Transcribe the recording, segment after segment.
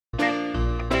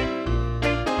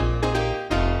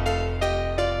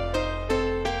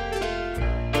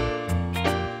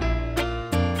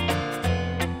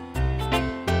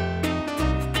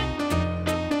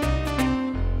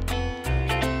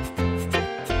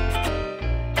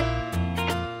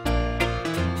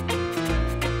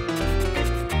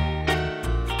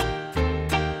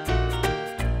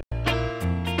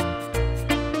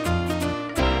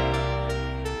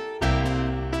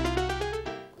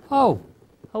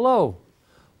Hello,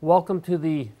 welcome to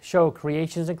the show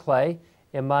Creations in Clay,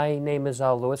 and my name is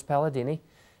Louis Palladini,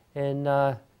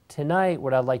 and tonight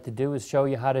what I'd like to do is show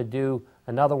you how to do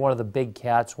another one of the big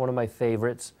cats, one of my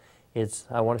favorites.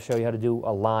 I want to show you how to do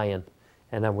a lion,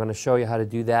 and I'm going to show you how to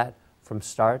do that from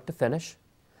start to finish.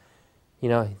 You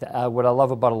know, what I love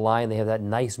about a lion, they have that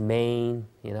nice mane,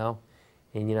 you know,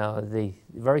 and you know, they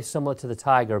very similar to the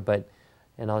tiger,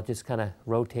 and I'll just kind of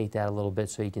rotate that a little bit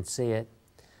so you can see it.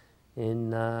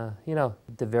 In you know,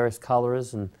 the various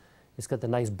colors, and it's got the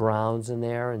nice browns in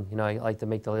there, and you know, I like to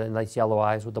make the nice yellow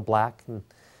eyes with the black,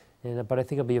 but I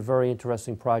think it'll be a very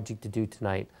interesting project to do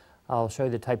tonight. I'll show you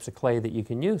the types of clay that you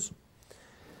can use.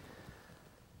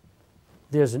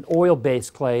 There's an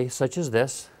oil-based clay such as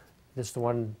this. This is the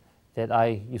one that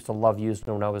I used to love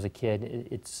using when I was a kid.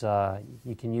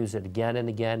 You can use it again and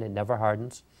again. It never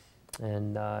hardens,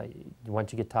 and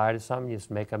once you get tired of something, you just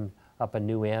make up a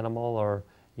new animal, or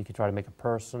you can try to make a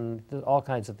person. There's all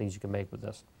kinds of things you can make with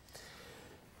this.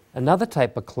 Another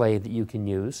type of clay that you can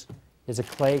use is a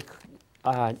clay,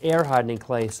 an air hardening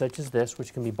clay such as this,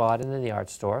 which can be bought in the art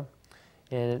store.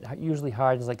 And it usually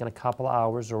hardens like in a couple of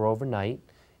hours or overnight.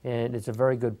 And it's a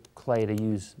very good clay to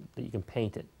use that you can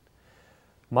paint it.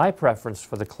 My preference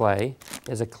for the clay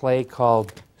is a clay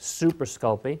called Super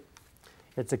Sculpey.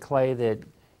 It's a clay that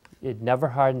it never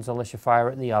hardens unless you fire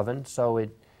it in the oven. So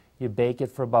you bake it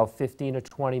for about 15 or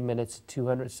 20 minutes at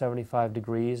 275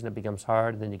 degrees, and it becomes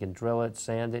hard. And then you can drill it,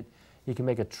 sand it. You can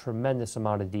make a tremendous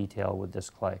amount of detail with this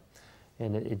clay.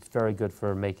 And it's very good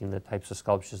for making the types of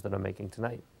sculptures that I'm making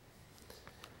tonight.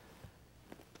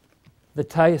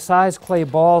 The size clay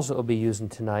balls that we'll be using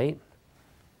tonight,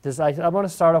 I want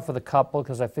to start off with a couple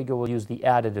because I figure we'll use the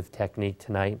additive technique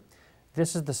tonight.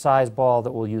 This is the size ball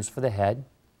that we'll use for the head.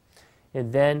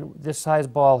 And then this size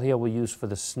ball here we'll use for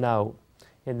the snout.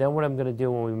 And then what I'm going to do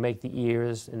when we make the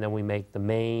ears and then we make the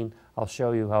mane, I'll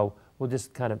show you how we'll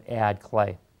just kind of add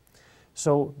clay.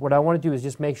 So what I want to do is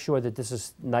just make sure that this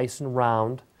is nice and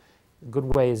round. A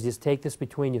good way is just take this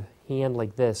between your hand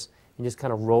like this and just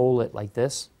kind of roll it like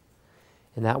this.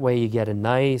 And that way you get a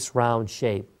nice round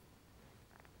shape.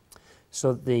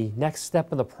 So the next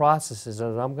step in the process is that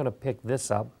I'm going to pick this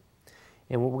up.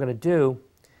 And what we're going to do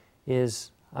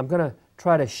is I'm going to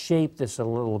try to shape this a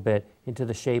little bit into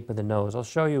the shape of the nose. I'll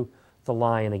show you the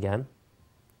lion again.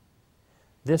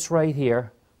 This right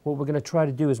here, what we're going to try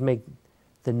to do is make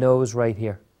the nose right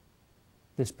here.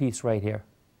 This piece right here.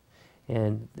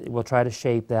 And we'll try to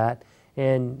shape that.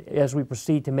 And as we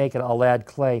proceed to make it, I'll add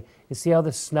clay. You see how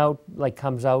the snout like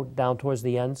comes out down towards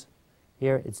the ends?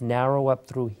 Here, it's narrow up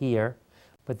through here,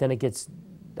 but then it gets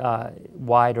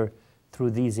wider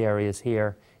through these areas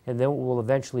here. And then what we'll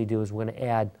eventually do is we're going to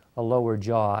add a lower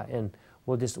jaw, and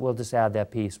we'll just add that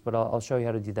piece, but I'll show you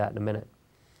how to do that in a minute.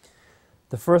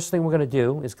 The first thing we're going to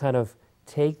do is kind of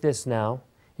take this now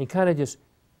and kind of just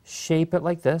shape it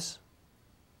like this,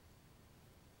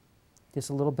 just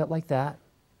a little bit like that.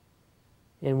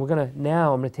 And I'm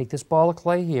going to take this ball of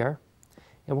clay here,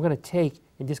 and we're going to take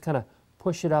and just kind of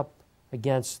push it up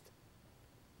against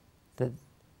the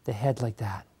head like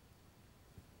that.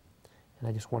 And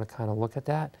I just want to kind of look at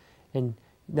that. And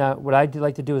now what I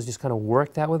like to do is just kind of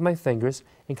work that with my fingers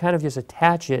and kind of just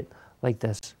attach it like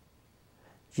this.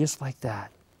 Just like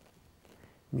that.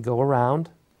 And go around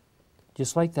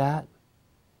just like that.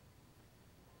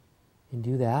 And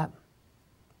do that.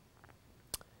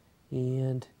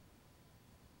 And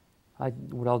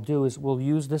what I'll do is we'll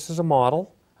use this as a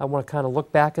model. I want to kind of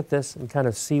look back at this and kind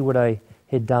of see what I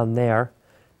had done there.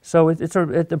 So it's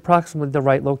at approximately the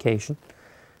right location.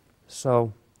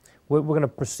 So what we're going to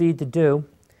proceed to do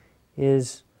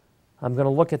is I'm going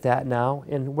to look at that now,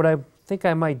 and what I think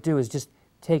I might do is just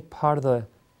take part of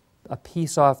a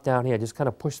piece off down here, just kind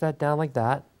of push that down like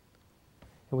that,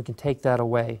 and we can take that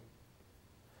away.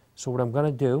 So what I'm going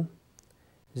to do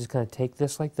is just kind of take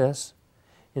this like this,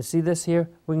 and see this here?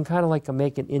 We can kind of like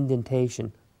make an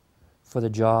indentation for the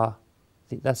jaw.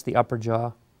 That's the upper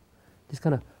jaw. Just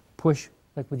kind of push,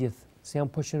 like with your, see I'm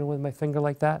pushing it with my finger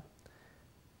like that?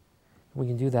 We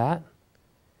can do that.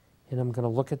 And I'm going to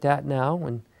look at that now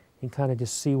and kind of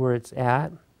just see where it's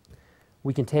at.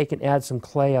 We can take and add some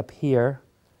clay up here.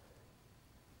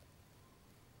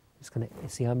 Just going to,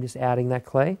 see I'm just adding that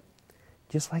clay?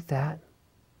 Just like that.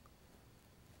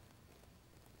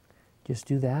 Just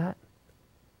do that.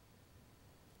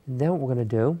 And then what we're going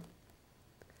to do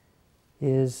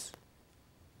is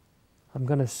I'm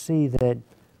going to see that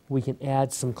we can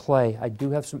add some clay. I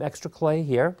do have some extra clay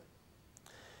here.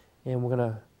 And we're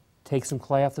going to take some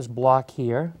clay off this block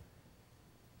here,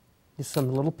 just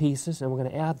some little pieces, and we're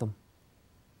going to add them.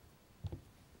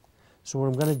 So what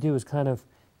I'm going to do is kind of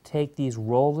take these,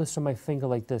 roll this on my finger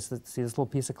like this. See this little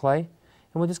piece of clay?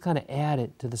 And we'll just kind of add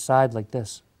it to the side like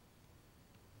this,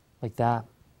 like that.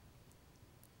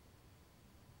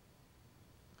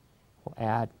 We'll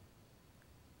add.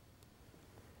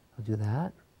 I'll do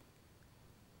that.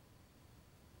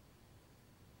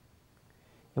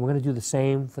 And we're going to do the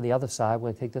same for the other side. We're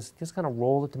going to take this, just kind of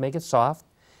roll it to make it soft,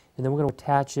 and then we're going to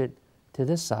attach it to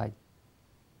this side.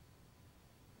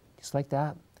 Just like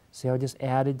that. See how I just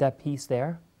added that piece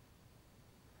there?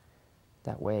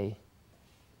 That way.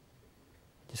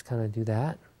 Just kind of do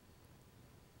that.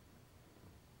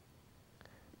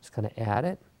 Just kind of add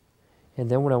it. And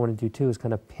then what I want to do too is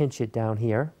kind of pinch it down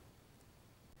here.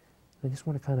 I just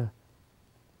want to kind of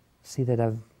see that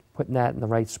I'm putting that in the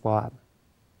right spot.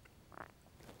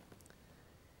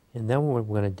 And then what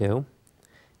we're going to do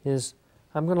is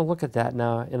I'm going to look at that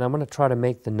now, and I'm going to try to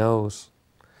make the nose.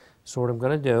 So what I'm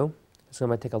going to do is I'm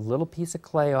going to take a little piece of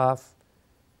clay off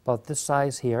about this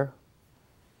size here.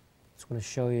 Just going to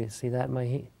show you, see that in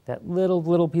my that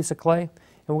little piece of clay? And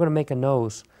we're going to make a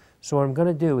nose. So what I'm going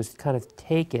to do is kind of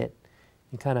take it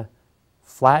and kind of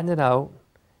flatten it out,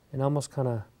 and almost kind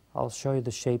of, I'll show you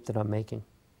the shape that I'm making.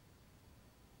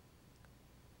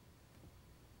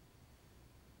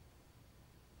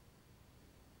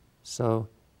 So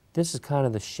this is kind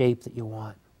of the shape that you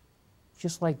want.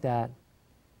 Just like that.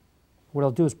 What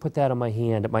I'll do is put that on my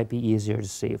hand. It might be easier to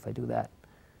see if I do that.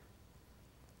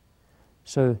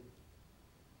 So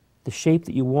the shape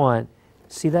that you want,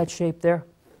 see that shape there?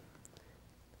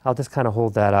 I'll just kind of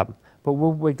hold that up. But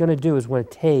what we're going to do is we're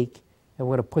going to take and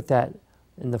we're going to put that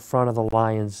in the front of the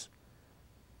lion's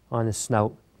on his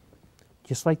snout.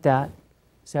 Just like that.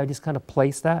 See how I just kind of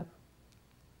place that?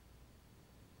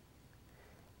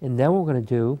 And then what we're going to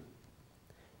do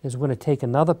is we're going to take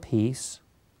another piece,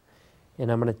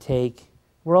 and I'm going to take,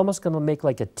 we're almost going to make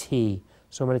like a T.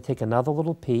 So I'm going to take another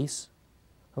little piece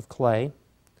of clay.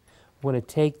 We're going to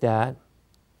take that,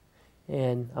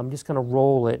 and I'm just going to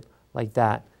roll it like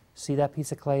that. See that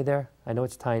piece of clay there? I know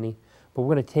it's tiny, but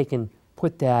we're going to take and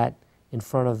put that in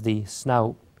front of the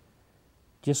snout,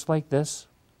 just like this.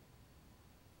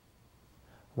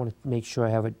 I want to make sure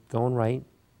I have it going right.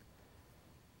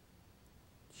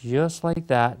 Just like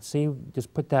that. See,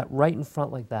 just put that right in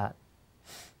front like that.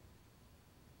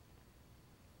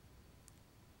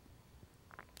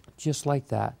 Just like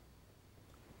that.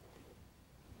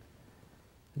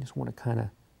 I just want to kind of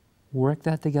work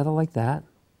that together like that.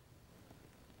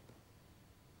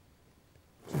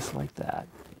 Just like that.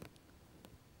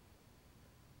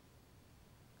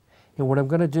 And what I'm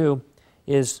going to do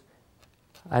is,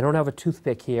 I don't have a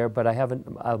toothpick here, but I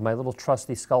have my little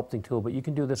trusty sculpting tool, but you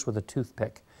can do this with a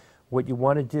toothpick. What you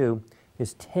want to do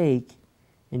is take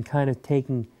and kind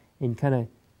of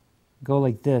go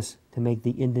like this to make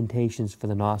the indentations for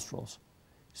the nostrils.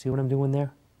 See what I'm doing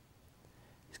there?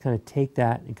 Just kind of take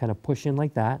that and kind of push in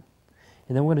like that.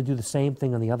 And then we're going to do the same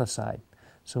thing on the other side.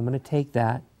 So I'm going to take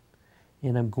that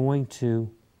and I'm going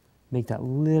to make that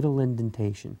little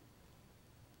indentation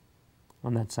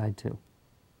on that side too.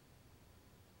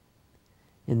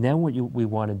 And then what we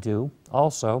want to do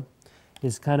also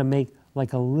is kind of make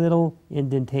like a little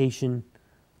indentation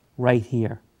right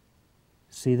here.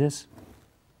 See this?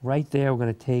 Right there, we're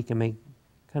going to take and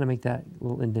kind of make that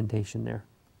little indentation there,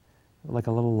 like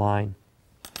a little line.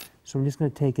 So I'm just going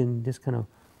to take and just kind of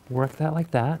work that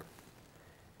like that,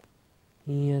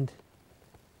 and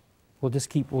we'll just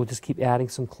keep adding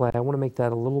some clay. I want to make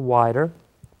that a little wider,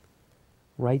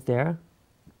 right there.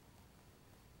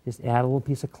 Just add a little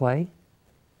piece of clay.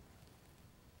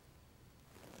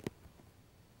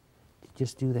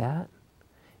 Just do that,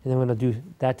 and then we're going to do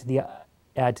that to the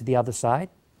add to the other side,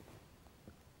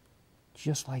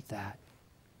 just like that.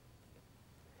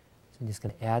 So I'm just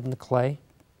going to add in the clay.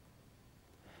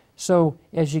 So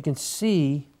as you can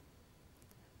see,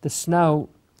 the snout,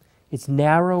 it's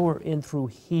narrower in through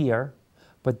here,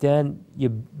 but then you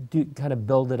do kind of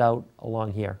build it out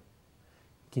along here.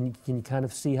 Can you kind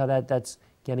of see how that's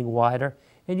getting wider?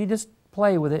 And you just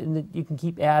play with it, and you can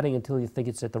keep adding until you think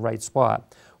it's at the right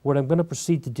spot. What I'm going to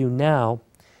proceed to do now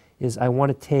is I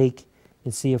want to take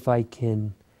and see if I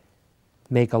can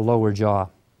make a lower jaw.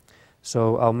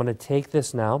 So I'm going to take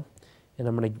this now, and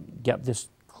I'm going to get this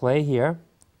clay here,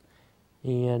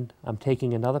 and I'm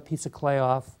taking another piece of clay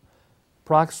off,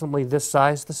 approximately this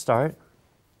size to start.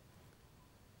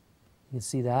 You can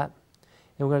see that.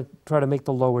 And we're going to try to make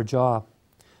the lower jaw.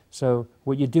 So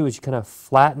what you do is you kind of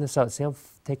flatten this out. See, I'm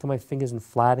taking my fingers and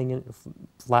flattening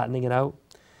it out.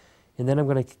 And then I'm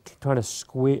going to try to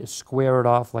square it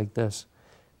off like this.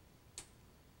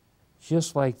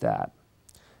 Just like that.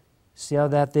 See how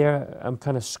that there, I'm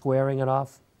kind of squaring it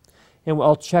off? And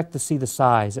I'll check to see the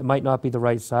size. It might not be the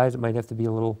right size. It might have to be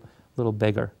a little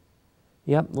bigger.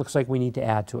 Yep, looks like we need to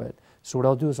add to it. So what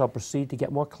I'll do is I'll proceed to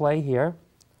get more clay here,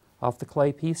 off the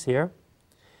clay piece here.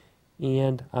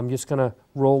 And I'm just going to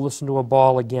roll this into a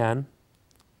ball again,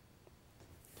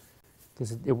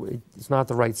 because it's not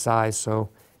the right size. So,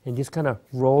 and just kind of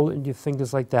roll it into your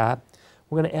fingers like that.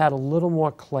 We're going to add a little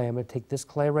more clay. I'm going to take this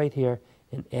clay right here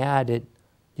and add it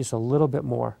just a little bit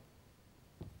more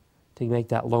to make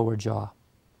that lower jaw.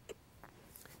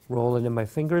 Roll it in my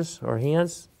fingers or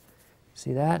hands.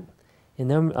 See that? And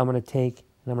then I'm going to take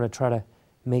and I'm going to try to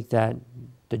make that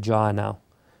the jaw now.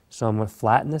 So I'm going to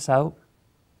flatten this out.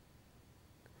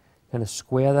 Kind of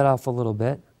square that off a little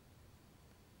bit.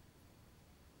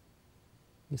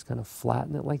 Just kind of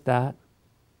flatten it like that.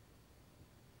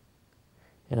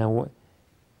 And I want,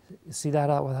 see that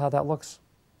how that looks?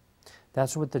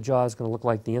 That's what the jaw is going to look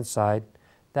like the inside.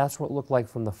 That's what it looked like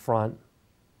from the front.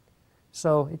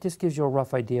 So it just gives you a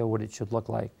rough idea what it should look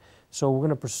like. So we're going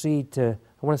to proceed to,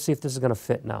 I want to see if this is going to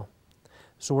fit now.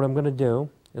 So what I'm going to do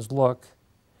is look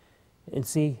and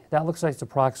see, that looks like it's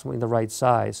approximately the right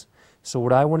size. So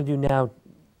what I want to do now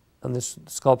on this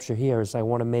sculpture here is I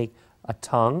want to make a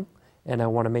tongue and I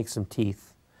want to make some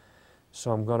teeth.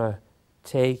 So I'm going to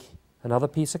take another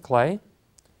piece of clay,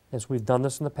 as we've done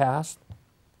this in the past,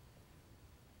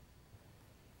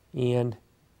 and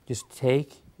just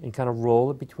take and kind of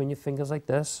roll it between your fingers like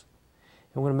this.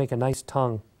 And we're going to make a nice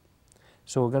tongue.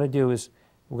 So what we're going to do is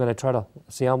we're going to try to,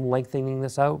 see how I'm lengthening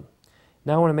this out?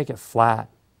 Now I want to make it flat,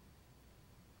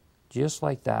 just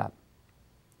like that.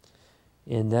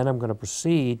 And then I'm going to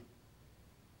proceed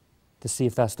to see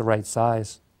if that's the right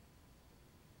size.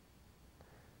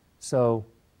 So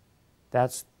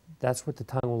that's what the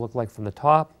tongue will look like from the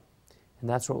top, and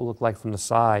that's what it will look like from the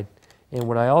side. And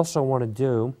what I also want to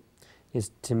do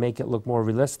is, to make it look more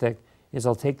realistic, is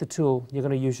I'll take the tool, you're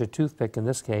going to use your toothpick in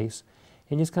this case,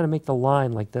 and just kind of make the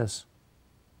line like this.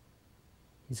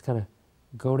 Just kind of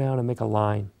go down and make a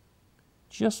line,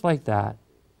 just like that.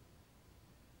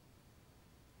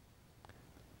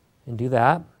 And do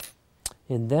that.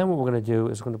 And then what we're going to do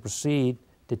is we're going to proceed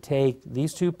to take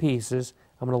these two pieces,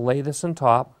 I'm going to lay this on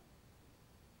top,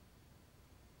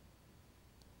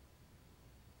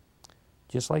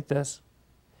 just like this,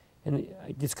 and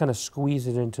I just kind of squeeze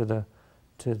it into the,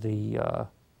 you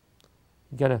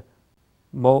got to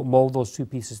mold those two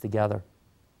pieces together.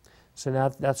 So now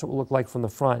that's what it will look like from the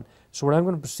front. So what I'm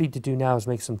going to proceed to do now is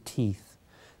make some teeth.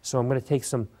 So I'm going to take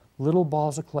some little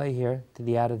balls of clay here to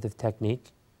the additive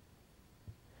technique.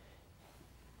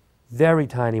 Very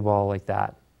tiny ball like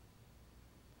that.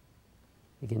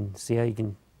 You can see how you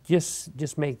can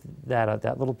just make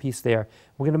that little piece there.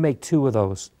 We're going to make two of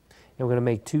those, and we're going to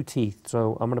make two teeth.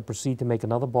 So I'm going to proceed to make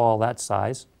another ball that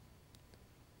size.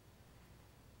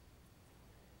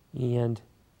 And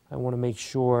I want to make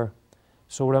sure,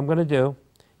 so what I'm going to do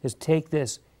is take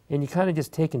this, and you kind of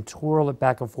just take and twirl it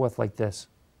back and forth like this.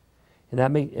 And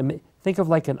that think of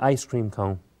like an ice cream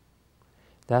cone.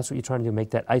 That's what you're trying to do, make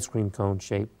that ice cream cone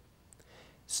shape.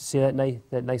 See that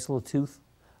nice little tooth?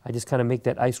 I just kind of make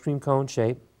that ice cream cone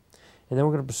shape. And then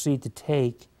we're going to proceed to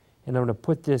take, and I'm going to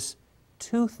put this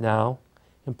tooth now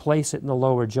and place it in the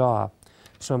lower jaw.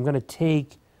 So I'm going to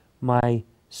take my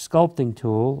sculpting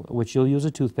tool, which you'll use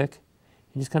a toothpick,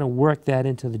 and just kind of work that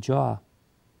into the jaw.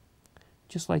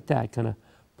 Just like that, kind of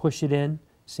push it in.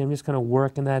 See, I'm just kind of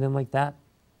working that in like that.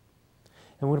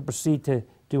 And we're going to proceed to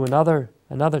do another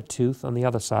tooth on the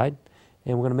other side,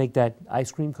 and we're going to make that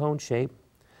ice cream cone shape.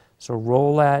 So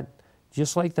roll that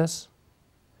just like this,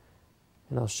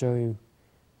 and I'll show you.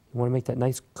 You want to make that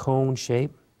nice cone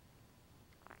shape,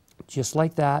 just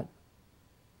like that.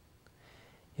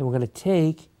 And we're going to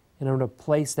take, and I'm going to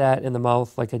place that in the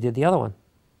mouth like I did the other one.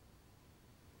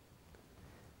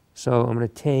 So I'm going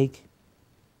to take,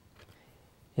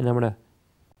 and I'm going to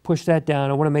push that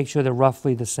down. I want to make sure they're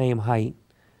roughly the same height.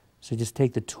 So just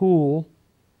take the tool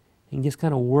and just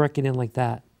kind of work it in like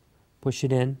that. Push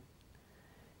it in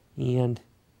and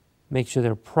make sure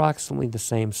they're approximately the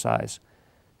same size.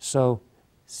 So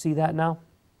see that now?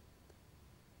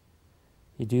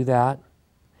 You do that.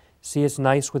 See, it's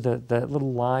nice with the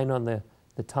little line on the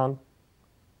tongue.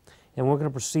 And what we're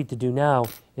going to proceed to do now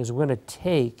is we're going to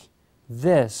take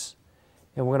this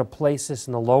and we're going to place this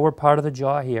in the lower part of the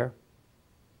jaw here,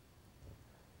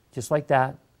 just like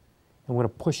that, and we're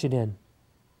going to push it in.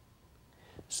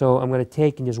 So I'm going to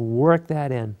take and just work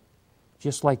that in,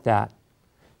 just like that.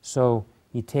 So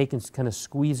you take and kind of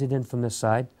squeeze it in from this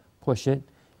side, push it,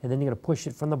 and then you're going to push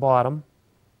it from the bottom,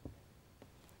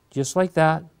 just like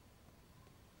that.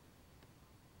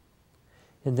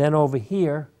 And then over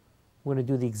here, we're going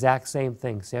to do the exact same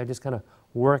thing. See, I just kind of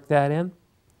work that in.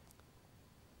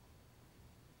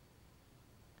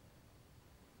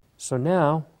 So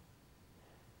now,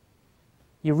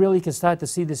 you really can start to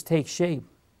see this take shape.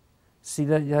 See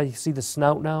that? You see the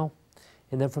snout now?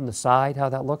 And then from the side, how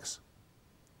that looks?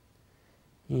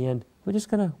 And we're just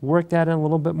going to work that in a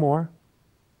little bit more.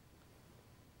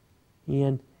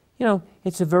 And, you know,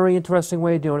 it's a very interesting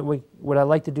way of doing it. What I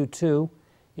like to do, too,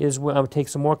 is I'll take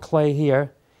some more clay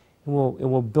here, and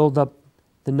we'll build up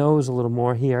the nose a little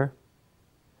more here.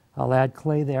 I'll add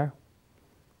clay there.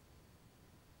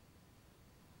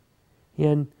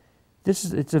 And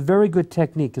it's a very good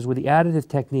technique, because with the additive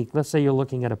technique, let's say you're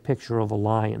looking at a picture of a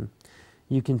lion.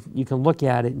 You can look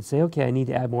at it and say, okay, I need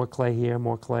to add more clay here,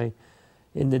 more clay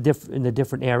in the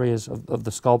different areas of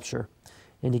the sculpture.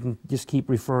 And you can just keep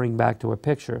referring back to a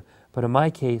picture. But in my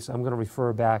case, I'm going to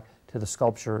refer back to the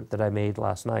sculpture that I made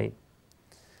last night.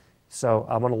 So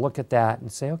I'm going to look at that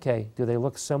and say, okay, do they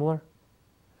look similar?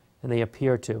 And they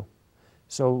appear to.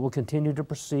 So we'll continue to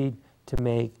proceed to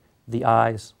make the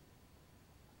eyes.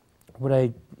 What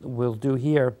I will do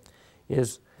here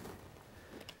is,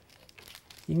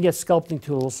 you can get sculpting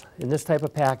tools in this type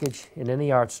of package in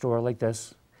any art store like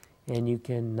this, and you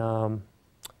can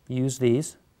use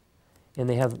these, and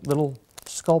they have little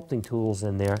sculpting tools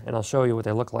in there, and I'll show you what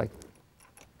they look like.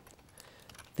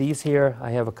 These here,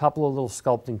 I have a couple of little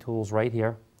sculpting tools right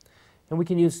here, and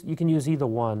you can use either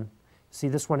one. See,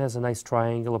 this one has a nice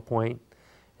triangular point,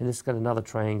 and this has got another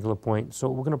triangular point. So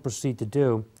what we're going to proceed to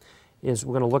do is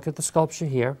we're going to look at the sculpture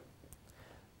here,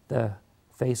 the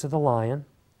face of the lion.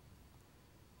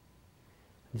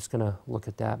 I'm just going to look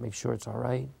at that, make sure it's all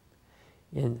right.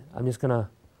 And I'm just going to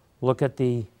look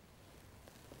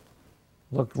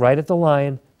right at the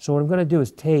lion. So what I'm going to do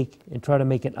is take and try to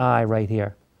make an eye right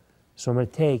here. So I'm going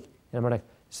to take, and I'm going to,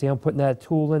 see I'm putting that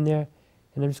tool in there,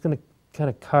 and I'm just going to kind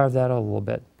of carve that out a little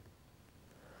bit.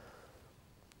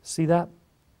 See that?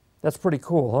 That's pretty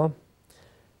cool, huh?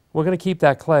 We're going to keep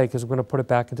that clay because we're going to put it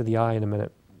back into the eye in a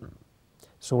minute.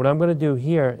 So what I'm going to do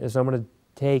here is I'm going to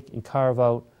take and carve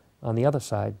out on the other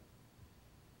side.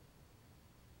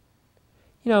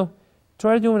 You know,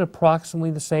 try to do it in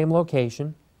approximately the same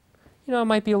location. You know, it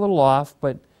might be a little off,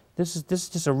 but this is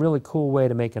just a really cool way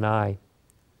to make an eye.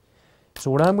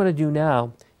 So what I'm going to do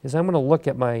now is I'm going to look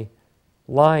at my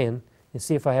lion and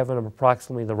see if I have them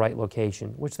approximately the right location,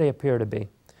 which they appear to be.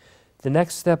 The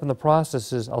next step in the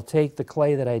process is I'll take the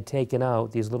clay that I had taken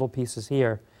out, these little pieces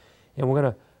here, and I'm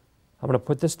going to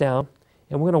put this down,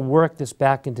 and we're going to work this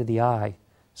back into the eye.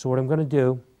 So what I'm going to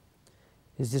do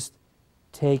is just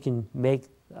take and make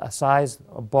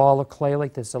a ball of clay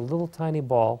like this, a little tiny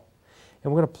ball,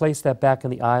 and we're going to place that back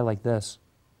in the eye like this.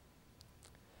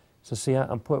 So see,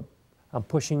 I'm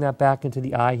pushing that back into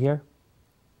the eye here.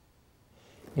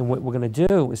 And what we're going to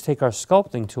do is take our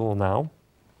sculpting tool now,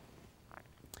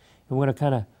 and we're going to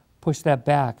kind of push that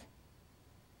back,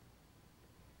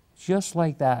 just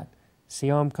like that. See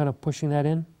how I'm kind of pushing that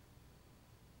in?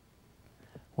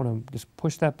 I want to just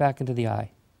push that back into the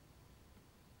eye.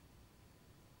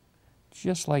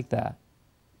 Just like that.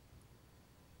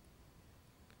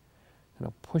 I'm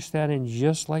going to push that in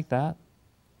just like that.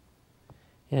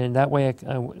 And that way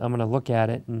I'm going to look at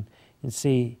it and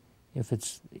see if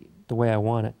it's the way I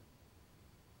want it.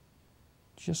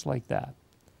 Just like that.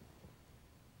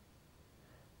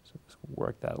 So let's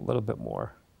work that a little bit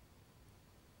more.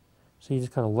 So you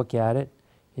just kind of look at it,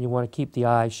 and you want to keep the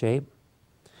eye shape.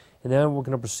 And then we're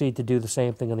going to proceed to do the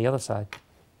same thing on the other side.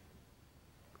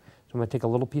 So I'm going to take a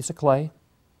little piece of clay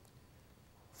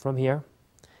from here,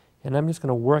 and I'm just going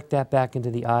to work that back into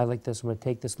the eye like this. I'm going to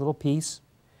take this little piece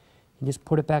and just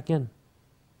put it back in.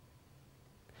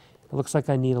 It looks like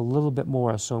I need a little bit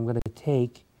more, so I'm going to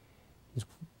just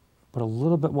put a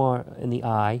little bit more in the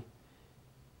eye,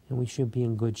 and we should be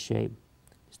in good shape.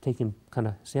 Just taking kind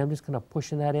of, see, I'm just kind of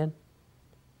pushing that in.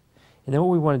 And then what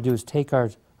we want to do is take our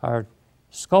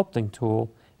sculpting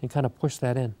tool and kind of push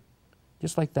that in,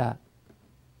 just like that.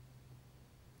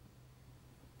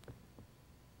 I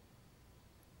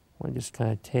want to just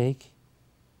kind of take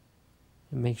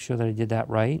and make sure that I did that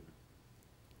right.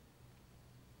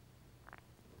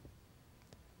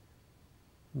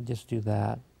 And just do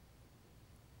that.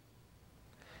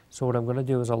 So what I'm going to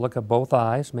do is I'll look at both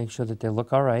eyes, make sure that they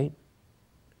look all right.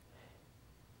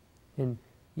 And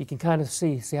you can kind of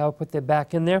see how I put that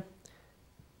back in there?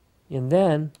 And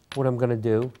then what I'm going to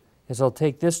do is I'll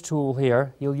take this tool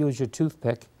here, you'll use your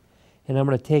toothpick, and I'm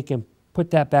going to take and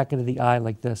put that back into the eye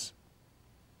like this.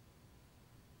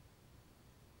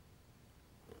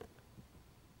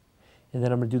 And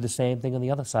then I'm going to do the same thing on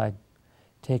the other side.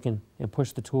 Take and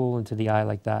push the tool into the eye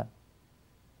like that.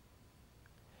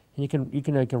 And you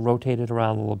can rotate it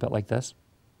around a little bit like this.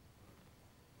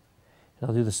 And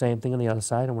I'll do the same thing on the other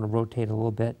side. I'm going to rotate it a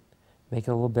little bit, make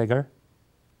it a little bigger.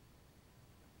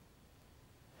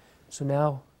 So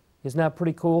now, isn't that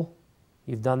pretty cool?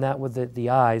 You've done that with the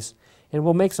eyes. And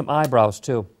we'll make some eyebrows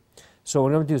too. So what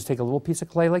I'm going to do is take a little piece of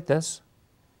clay like this.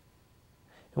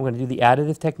 And we're going to do the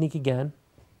additive technique again.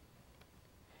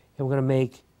 And we're going to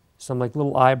make some like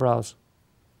little eyebrows.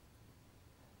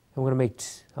 And I'm going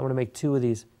to make 2 of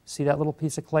these. See that little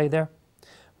piece of clay there?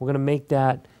 We're going to make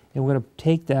that, and we're going to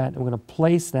take that, and we're going to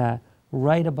place that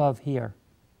right above here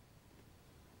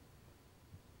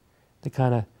to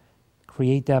kind of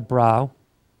create that brow.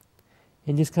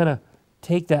 And just kind of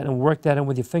take that and work that in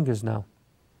with your fingers now.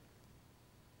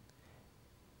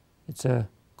 It's a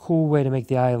cool way to make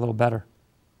the eye a little better.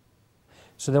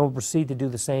 So then we'll proceed to do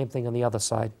the same thing on the other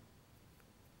side.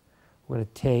 We're going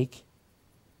to take,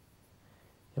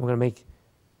 and we're going to make,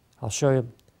 I'll show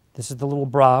you, this is the little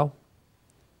brow,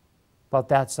 about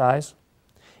that size.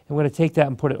 And we're going to take that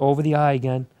and put it over the eye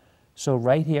again. So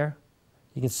right here,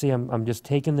 you can see I'm just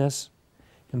taking this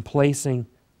and placing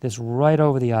this right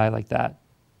over the eye like that.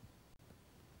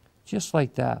 Just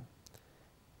like that.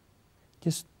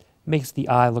 Just makes the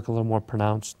eye look a little more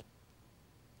pronounced.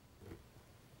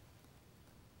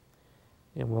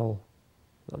 And I'll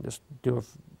just do it.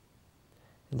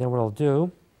 And then what I'll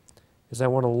do is I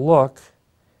want to look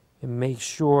and make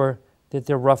sure that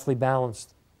they're roughly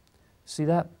balanced. See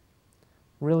that?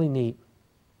 Really neat.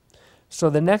 So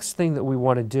the next thing that we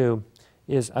want to do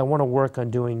is I want to work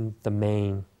on doing the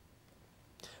mane.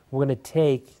 We're going to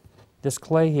take this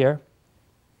clay here,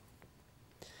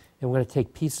 and we're going to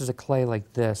take pieces of clay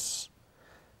like this.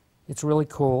 It's really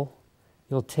cool.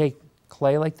 You'll take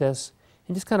clay like this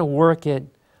and just kind of work it,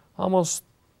 almost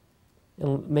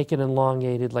make it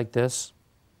elongated like this.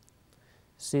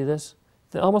 See this?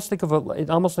 Almost think of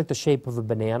almost like the shape of a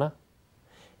banana.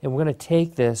 And we're going to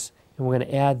take this and we're going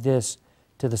to add this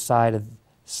to the side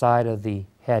of the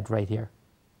head right here.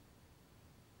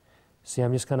 See,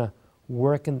 I'm just kind of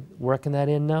working that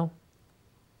in now,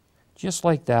 just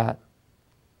like that.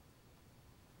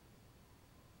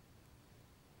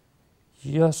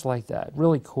 Just like that.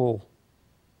 Really cool.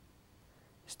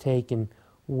 Just take and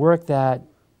work that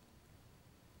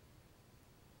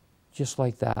just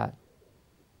like that.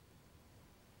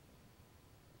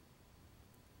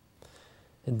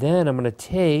 And then I'm going to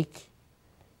take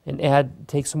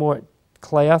some more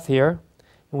clay off here.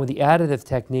 And with the additive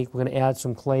technique, we're going to add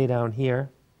some clay down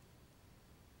here.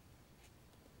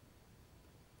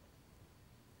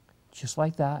 Just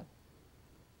like that.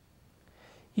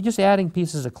 You're just adding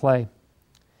pieces of clay.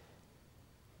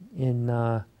 And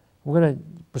we're going to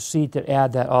proceed to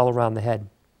add that all around the head.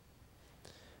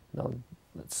 Now,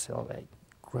 let's see, I'll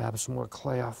grab some more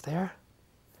clay off there.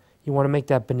 You want to make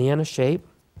that banana shape.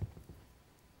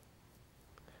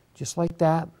 Just like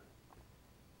that.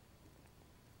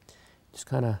 Just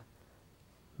kind of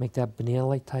make that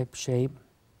banana-like type shape.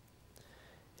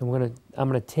 And I'm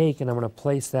going to take and I'm going to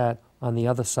place that on the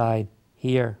other side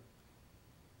here.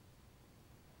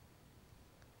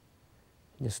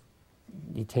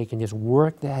 You take and just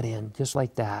work that in, just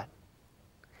like that.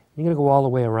 You're going to go all the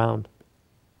way around.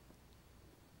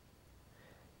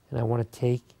 And I want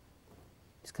to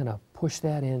just kind of push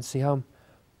that in. See how I'm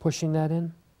pushing that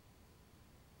in?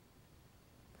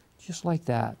 Just like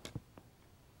that.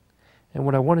 And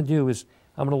what I want to do is,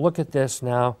 I'm going to look at this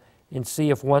now and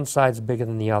see if one side's bigger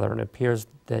than the other. And it appears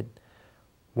that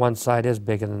one side is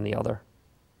bigger than the other.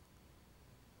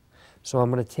 So I'm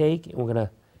going to take and we're going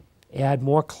to add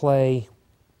more clay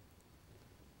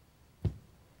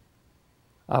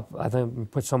up. I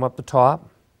think put some up the top.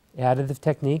 Additive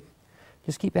technique.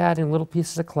 Just keep adding little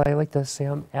pieces of clay like this. See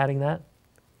how I'm adding that?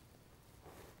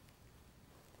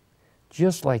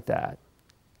 Just like that.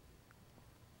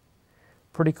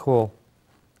 Pretty cool.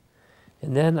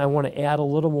 And then I want to add a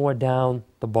little more down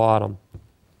the bottom.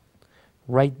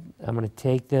 Right, I'm going to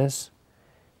take this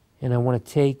and I want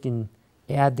to take and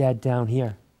add that down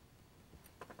here.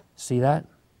 See that?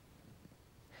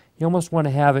 You almost want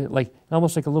to have it like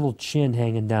almost like a little chin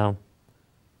hanging down.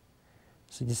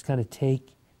 So just kind of take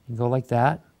and go like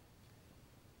that.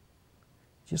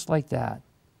 Just like that.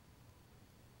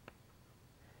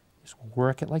 Just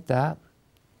work it like that.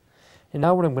 And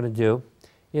now what I'm going to do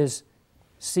is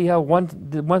see how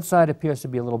one side appears to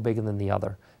be a little bigger than the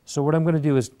other. So what I'm going to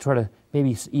do is try to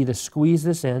maybe either squeeze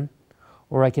this in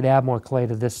or I could add more clay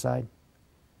to this side.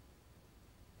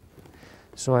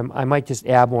 So I might just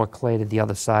add more clay to the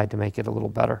other side to make it a little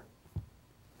better.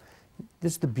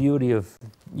 This is the beauty of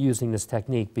using this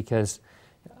technique because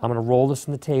I'm going to roll this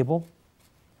on the table.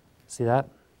 See that?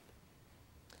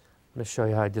 I'm going to show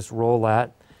you how I just roll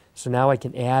that. So now I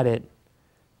can add it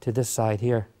to this side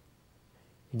here.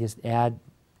 And just add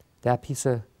that piece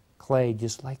of clay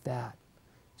just like that.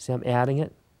 See, I'm adding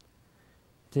it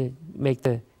to make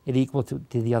it equal to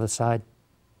the other side.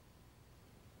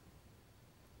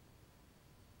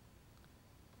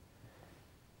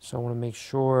 So I want to make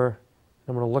sure,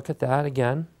 I'm going to look at that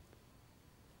again.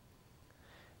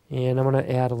 And I'm going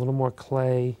to add a little more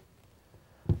clay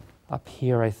up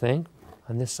here, I think,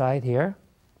 on this side here.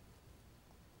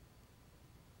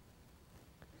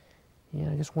 And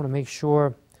I just want to make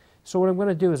sure. So what I'm going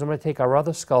to do is I'm going to take our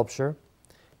other sculpture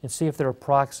and see if they're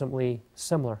approximately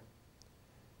similar.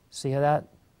 See how that?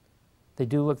 They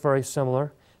do look very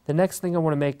similar. The next thing I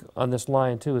want to make on this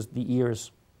lion too is the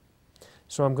ears.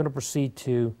 So I'm going to proceed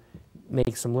to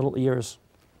make some little ears.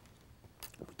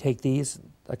 Take these,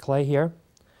 the clay here,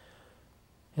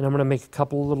 and I'm going to make a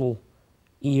couple of little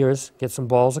ears, get some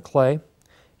balls of clay,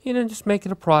 and then just make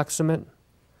it approximate.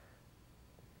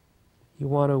 You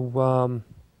want to,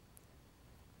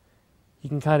 you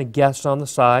can kind of guess on the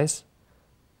size.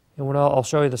 And what I'll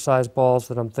show you the size balls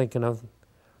that I'm thinking of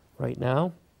right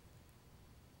now.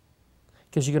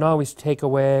 Because you can always take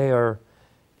away or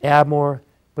add more.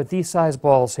 But these size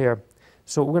balls here,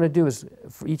 so what we're going to do is,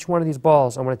 for each one of these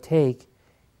balls, I'm going to take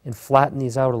and flatten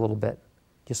these out a little bit.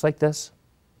 Just like this.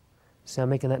 See, I'm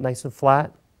making that nice and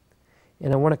flat.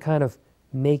 And I want to kind of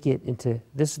make it into,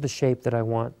 this is the shape that I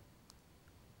want.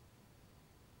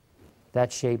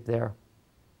 That shape there.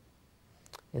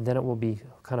 And then it will be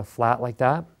kind of flat like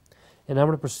that. And I'm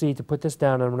going to proceed to put this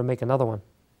down and I'm going to make another one.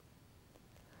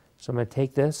 So I'm going to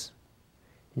take this,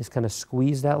 and just kind of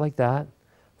squeeze that like that,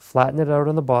 flatten it out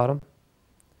on the bottom,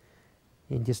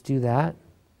 and just do that.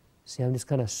 See, I'm just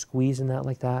kind of squeezing that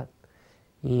like that.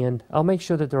 And I'll make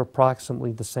sure that they're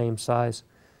approximately the same size.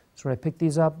 So when I pick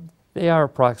these up, they are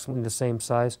approximately the same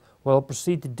size. What I'll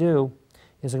proceed to do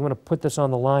is I'm going to put this on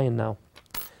the lion now.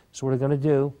 So what I'm going to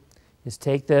do is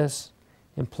take this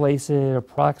and place it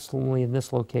approximately in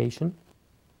this location.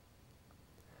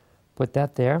 Put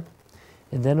that there.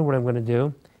 And then what I'm going to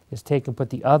do is take and put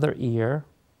the other ear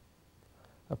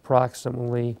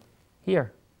approximately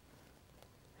here.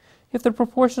 If the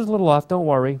proportion's a little off, don't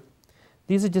worry.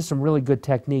 These are just some really good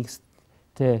techniques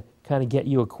to kind of get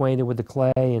you acquainted with the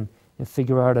clay and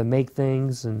figure out how to make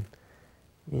things. And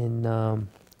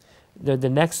the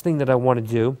next thing that I want to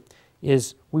do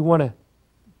is we want to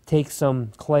take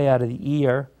some clay out of the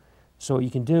ear. So what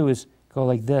you can do is go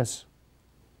like this.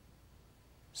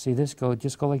 See this?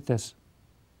 Just go like this.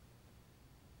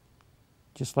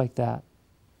 Just like that.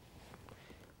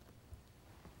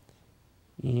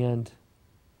 And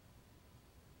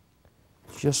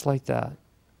just like that.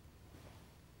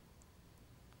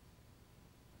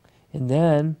 And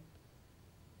then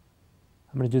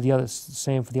I'm going to do the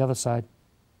same for the other side.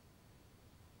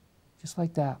 Just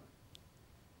like that.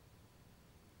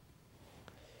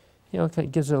 You know,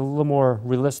 it gives it a little more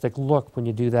realistic look when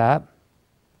you do that.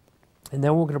 And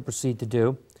then what we're going to proceed to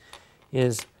do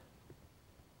is,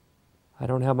 I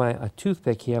don't have a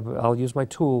toothpick here, but I'll use my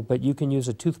tool, but you can use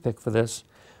a toothpick for this.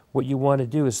 What you want to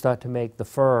do is start to make the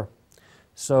fur.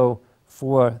 So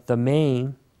for the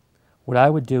mane, what I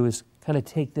would do is kind of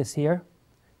take this here.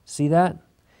 See that?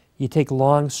 You take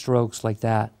long strokes like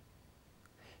that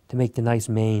to make the nice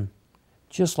mane.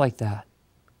 Just like that.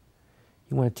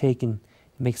 You want to take and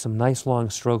make some nice long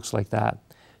strokes like that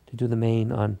to do the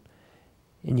mane on.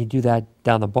 And you do that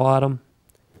down the bottom,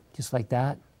 just like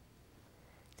that.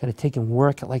 Kind of take and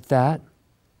work it like that.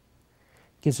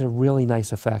 Gives it a really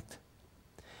nice effect.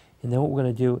 And then what we're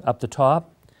going to do up the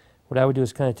top, what I would do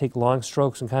is kind of take long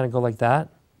strokes and kind of go like that.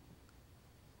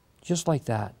 Just like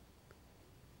that.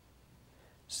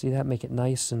 See that? Make it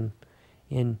nice and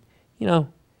you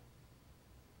know,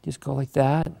 just go like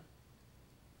that.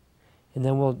 And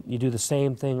then you do the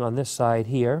same thing on this side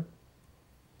here.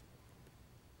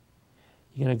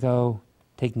 You're going to go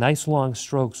take nice long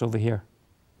strokes over here.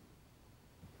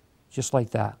 Just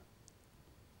like that.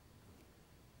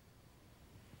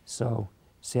 So,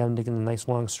 see how I'm taking the nice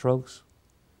long strokes?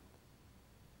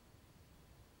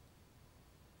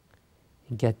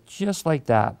 And get just like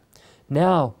that.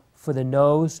 Now, for the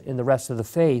nose and the rest of the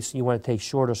face, you want to take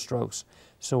shorter strokes.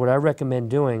 So what I recommend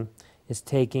doing is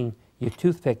taking your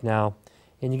toothpick now,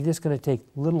 and you're just going to take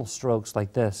little strokes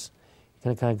like this. You're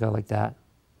going to kind of go like that.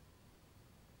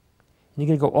 And you're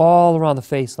going to go all around the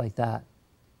face like that.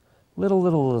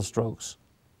 Little strokes.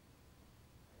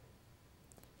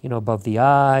 You know, above the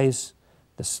eyes,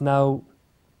 the snout.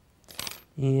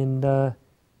 And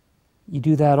you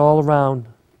do that all around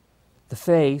the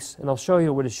face. And I'll show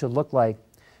you what it should look like.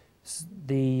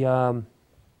 The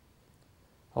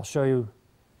I'll show you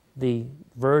the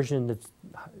version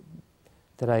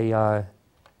that I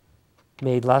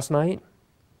made last night.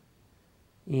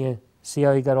 And see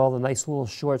how you got all the nice little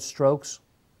short strokes?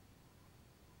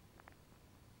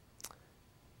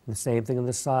 And the same thing on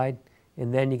this side.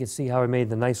 And then you can see how I made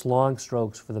the nice long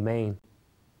strokes for the mane.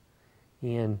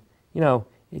 And, you know,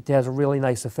 it has a really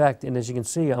nice effect. And as you can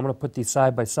see, I'm going to put these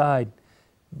side by side.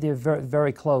 They're very,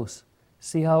 very close.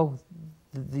 See how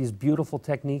these beautiful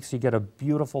techniques, you get a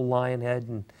beautiful lion head,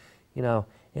 and, you know,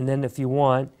 and then if you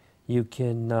want, you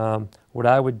can, what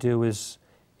I would do is,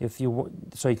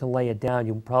 so you can lay it down,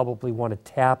 you probably want to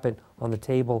tap it on the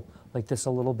table like this a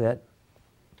little bit.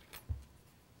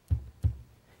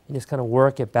 And just kind of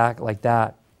work it back like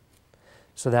that.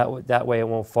 So that way it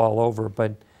won't fall over.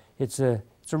 But it's a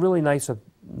really nice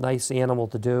animal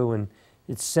to do, and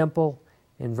it's simple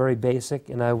and very basic,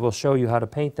 and I will show you how to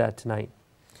paint that tonight.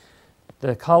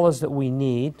 The colors that we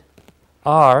need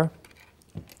are,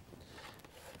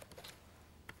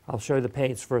 I'll show you the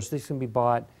paints first. These can be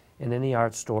bought in any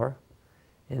art store,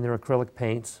 and they're acrylic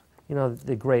paints. You know,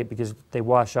 they're great because they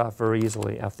wash off very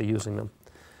easily after using them.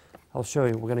 I'll show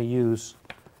you. We're going to use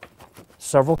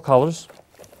several colors.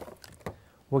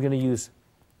 We're going to use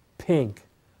pink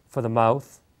for the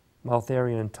mouth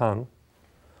area and tongue.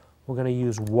 We're going to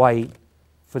use white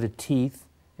for the teeth,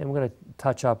 and we're going to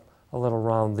touch up a little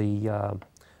around the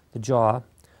jaw.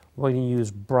 We're going to use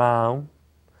brown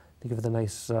to give it a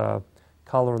nice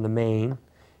color in the mane,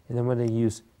 and then we're going to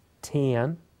use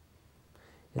tan,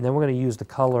 and then we're going to use the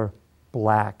color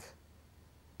black.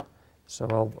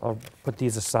 So I'll put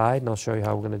these aside and I'll show you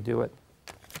how we're going to do it.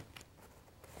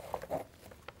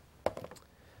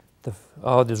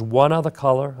 There's one other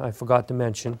color I forgot to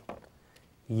mention,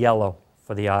 yellow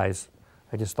for the eyes.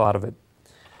 I just thought of it.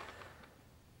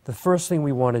 The first thing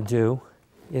we want to do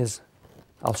is,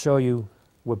 I'll show you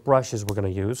what brushes we're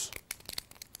going to use.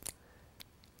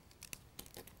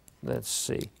 Let's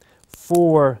see.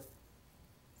 For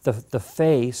the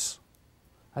face,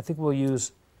 I think we'll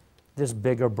use this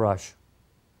bigger brush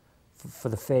for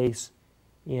the face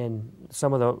in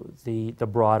some of the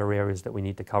broader areas that we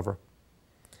need to cover.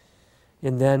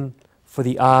 And then for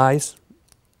the eyes,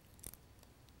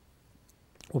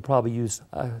 we'll probably use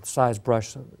a size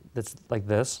brush that's like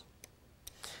this.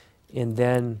 And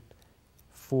then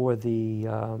for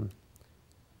the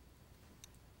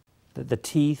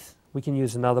teeth, we can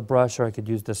use another brush, or I could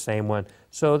use the same one.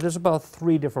 So there's about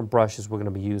 3 different brushes we're going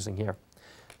to be using here.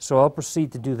 So I'll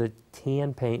proceed to do the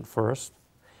tan paint first,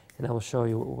 and I will show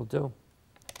you what we'll do.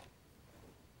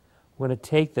 We're going to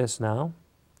take this now,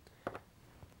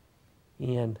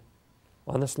 and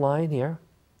on this line here,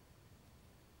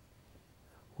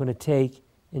 we're going to take,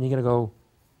 and you're going to go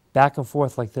back and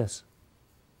forth like this.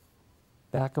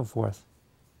 Back and forth.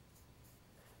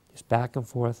 Just back and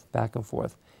forth, back and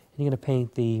forth. And you're going to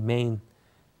paint the mane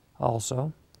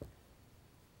also.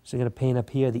 So you're going to paint up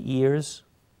here the ears.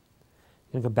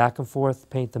 You're going to go back and forth,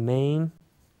 paint the mane.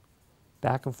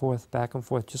 Back and forth,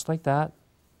 just like that.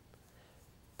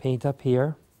 Paint up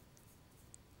here.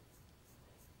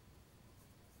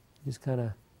 Just kind of,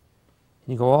 and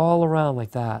you go all around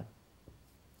like that.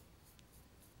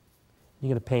 You're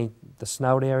going to paint the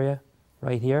snout area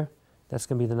right here. That's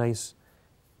going to be the nice,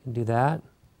 you can do that.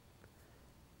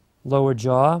 Lower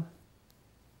jaw.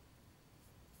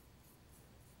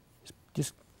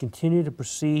 Just continue to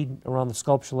proceed around the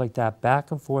sculpture like that,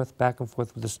 back and forth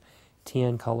with this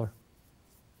tan color.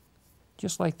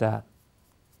 Just like that.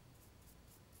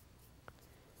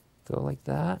 Go like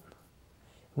that.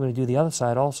 I'm going to do the other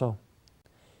side also.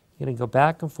 You're going to go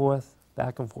back and forth,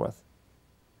 back and forth.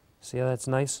 See how that's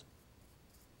nice?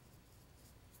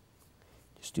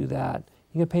 Just do that.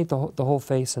 You're going to paint the whole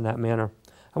face in that manner.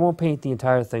 I won't paint the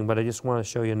entire thing, but I just want to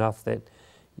show you enough that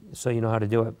so you know how to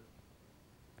do it.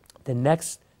 The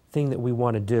next thing that we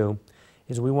want to do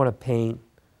is we want to paint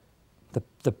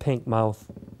the pink mouth.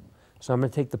 So I'm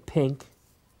going to take the pink,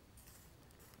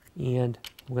 and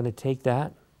we're going to take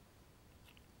that,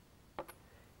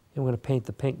 and we're going to paint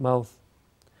the pink mouth.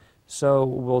 So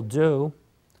what we'll do,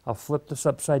 I'll flip this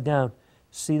upside down.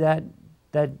 See that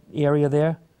area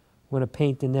there? We're going to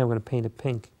paint in there. We're going to paint it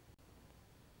pink.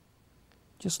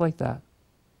 Just like that.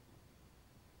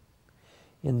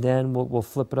 And then we'll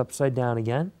flip it upside down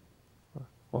again,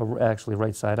 or actually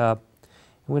right side up. And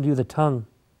we're going to do the tongue.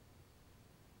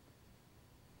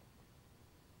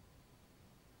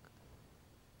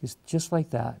 Just like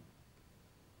that.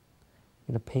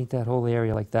 I'm going to paint that whole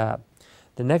area like that.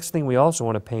 The next thing we also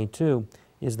want to paint too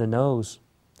is the nose.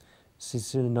 See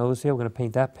the nose here? We're going to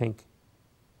paint that pink.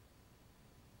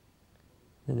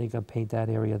 Then you're going to paint that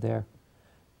area there,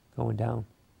 going down.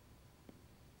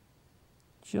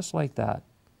 just like that.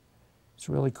 It's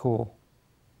really cool.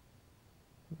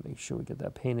 Make sure we get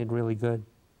that painted really good.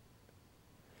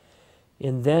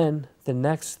 And then the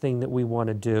next thing that we want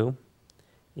to do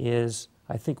is,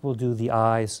 I think we'll do the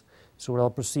eyes. So what I'll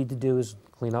proceed to do is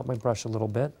clean out my brush a little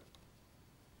bit.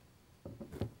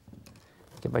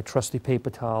 Get my trusty paper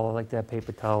towel. I like to have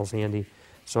paper towels handy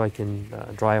so I can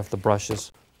dry off the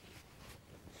brushes.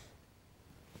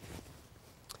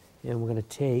 And we're going to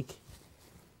take,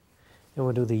 and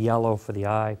we'll do the yellow for the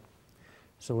eye.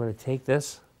 So we're going to take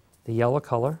this, the yellow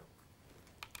color,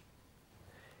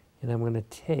 and I'm going to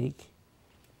take,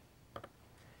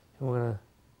 and we're going to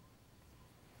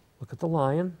look at the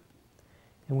lion,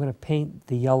 and we're going to paint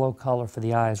the yellow color for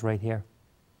the eyes right here.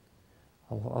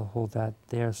 I'll hold that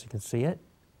there so you can see it.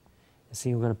 And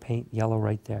see, we're going to paint yellow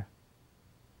right there.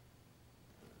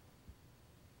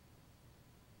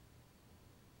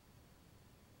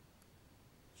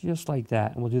 Just like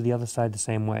that, and we'll do the other side the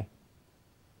same way.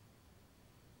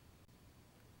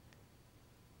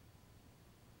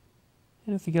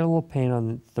 And if you get a little paint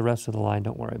on the rest of the line,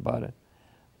 don't worry about it.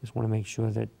 Just want to make sure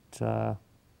that,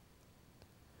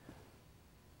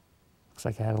 looks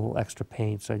like I had a little extra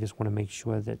paint, so I just want to make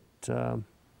sure that it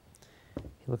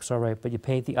looks all right. But you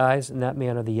paint the eyes in that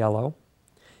manner, the yellow.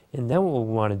 And then what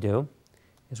we want to do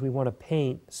is we want to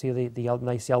paint, see the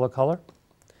nice yellow color?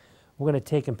 We're going to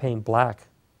take and paint black.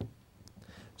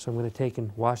 So I'm going to take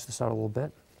and wash this out a little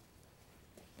bit.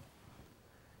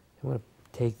 I'm going to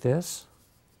take this,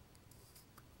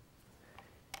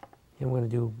 and we're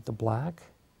going to do the black.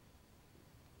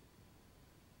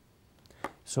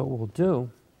 So what we'll do,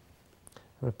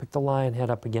 I'm going to pick the lion head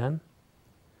up again,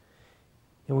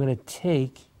 and we're going to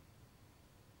take,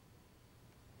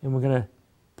 and we're going to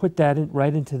put that in,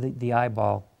 right into the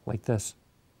eyeball, like this.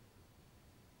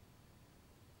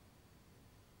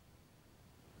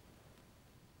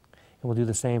 And we'll do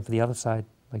the same for the other side,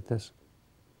 like this.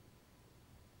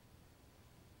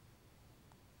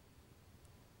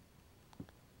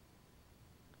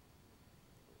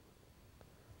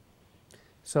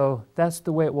 So that's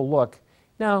the way it will look.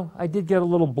 Now, I did get a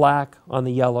little black on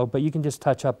the yellow, but you can just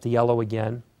touch up the yellow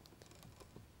again.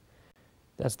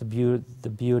 That's the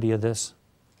beauty of this.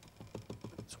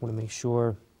 Just want to make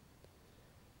sure.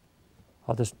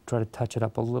 I'll just try to touch it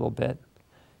up a little bit.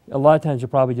 A lot of times you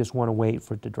probably just want to wait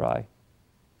for it to dry.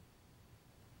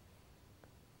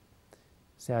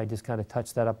 See how I just kind of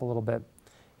touch that up a little bit? And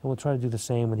we'll try to do the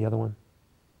same with the other one.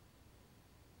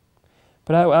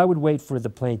 But I would wait for the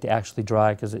paint to actually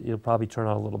dry because it'll probably turn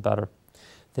out a little better.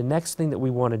 The next thing that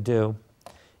we want to do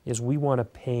is we want to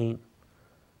paint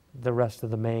the rest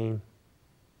of the mane.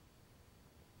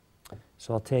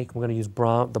 So we're going to use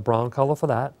the brown color for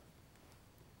that.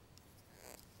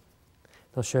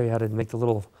 I'll show you how to make the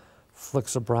little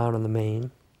flicks of brown on the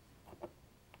mane.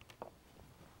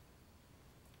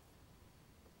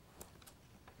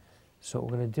 So what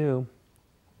we're going to do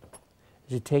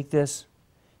is you take this,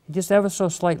 and just ever so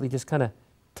slightly, just kind of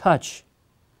touch.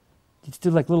 Just do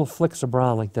like little flicks of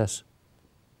brown like this.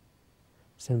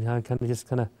 Same time, just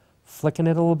kind of flicking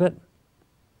it a little bit. And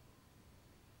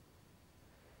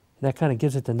that kind of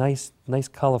gives it the nice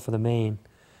color for the mane.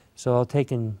 So I'll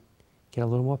take and get a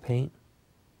little more paint.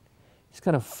 Just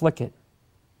kind of flick it.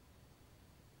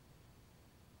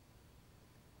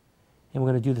 And we're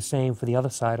going to do the same for the other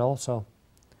side also.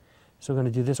 So we're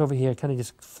going to do this over here, kind of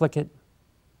just flick it.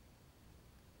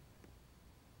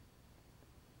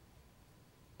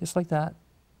 Just like that.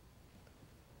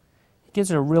 It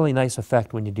gives it a really nice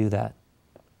effect when you do that.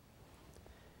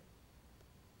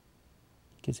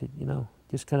 Gives it,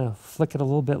 just kind of flick it a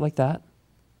little bit like that.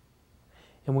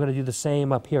 And we're going to do the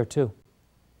same up here too.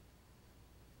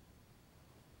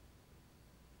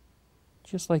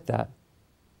 Just like that.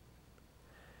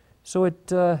 So it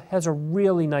has a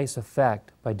really nice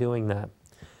effect by doing that.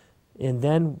 And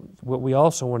then what we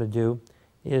also want to do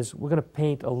is we're going to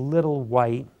paint a little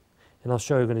white, and I'll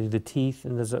show you, we're going to do the teeth,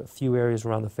 and there's a few areas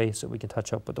around the face that we can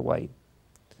touch up with the white.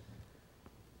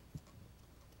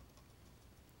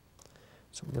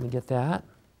 So we're going to get that.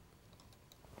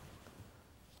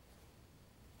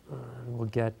 And we'll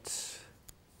get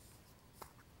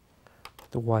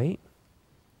the white.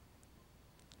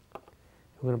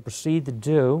 What we're going to proceed to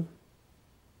do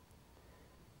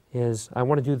is I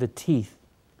want to do the teeth.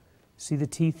 See the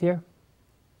teeth here?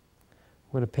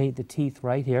 We're going to paint the teeth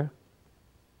right here.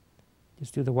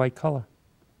 Just do the white color.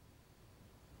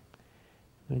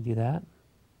 I'm going to do that.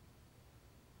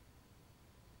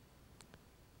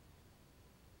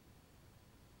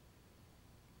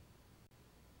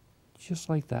 Just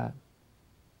like that.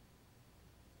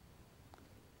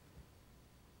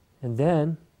 And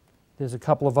then There's a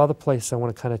couple of other places I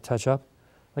want to kind of touch up.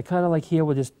 Like kind of like here,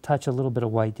 we'll just touch a little bit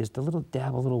of white, just a little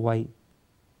dab, a little white.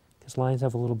 Because lines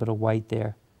have a little bit of white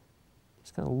there.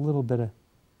 Just got a little bit of,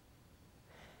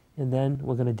 and then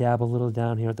we're going to dab a little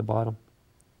down here at the bottom.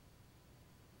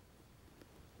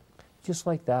 Just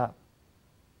like that.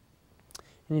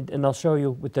 And I'll show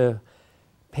you what the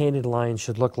painted line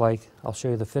should look like. I'll show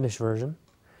you the finished version.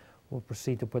 We'll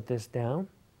proceed to put this down.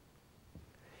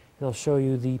 And I'll show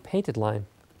you the painted line.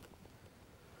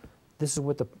 This is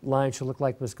what the line should look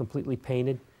like when it's completely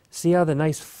painted. See how the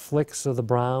nice flicks of the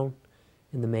brown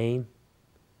in the mane?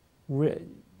 It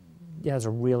has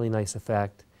a really nice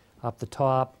effect. Up the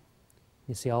top,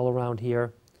 you see all around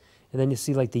here. And then you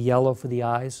see like the yellow for the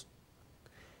eyes.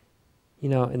 You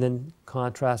know, and then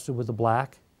contrasted with the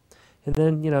black. And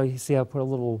then, you know, you see I put a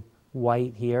little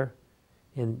white here,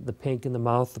 and the pink in the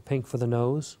mouth, the pink for the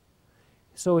nose.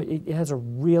 So it has a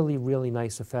really, really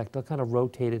nice effect. I'll kind of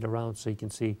rotate it around so you can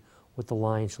see what the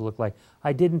line should look like.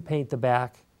 I didn't paint the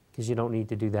back, because you don't need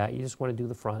to do that. You just want to do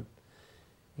the front.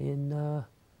 And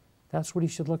that's what he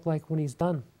should look like when he's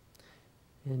done.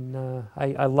 And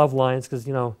I love lions because,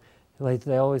 you know, like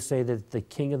they always say that the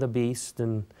king of the beast,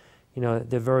 and you know,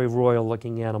 they're very royal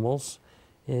looking animals.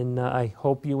 And I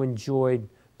hope you enjoyed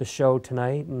the show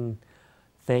tonight, and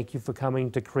thank you for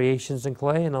coming to Creations in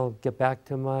Clay, and I'll get back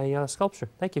to my sculpture.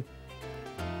 Thank you.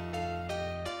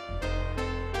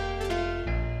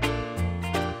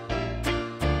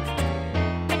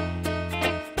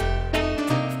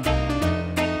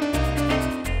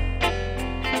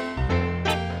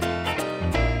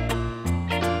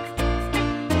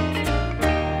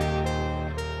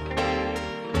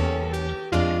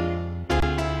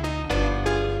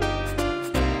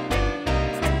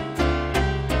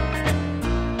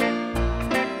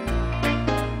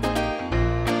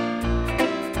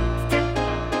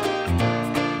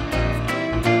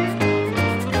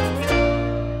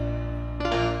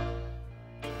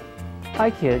 Hi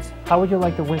kids, how would you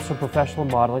like to win some professional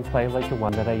modeling clay like the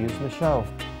one that I used in the show?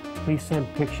 Please send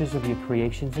pictures of your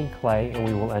creations in clay and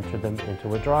we will enter them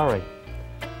into a drawing.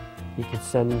 You can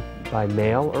send by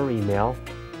mail or email,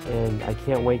 and I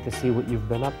can't wait to see what you've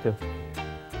been up to.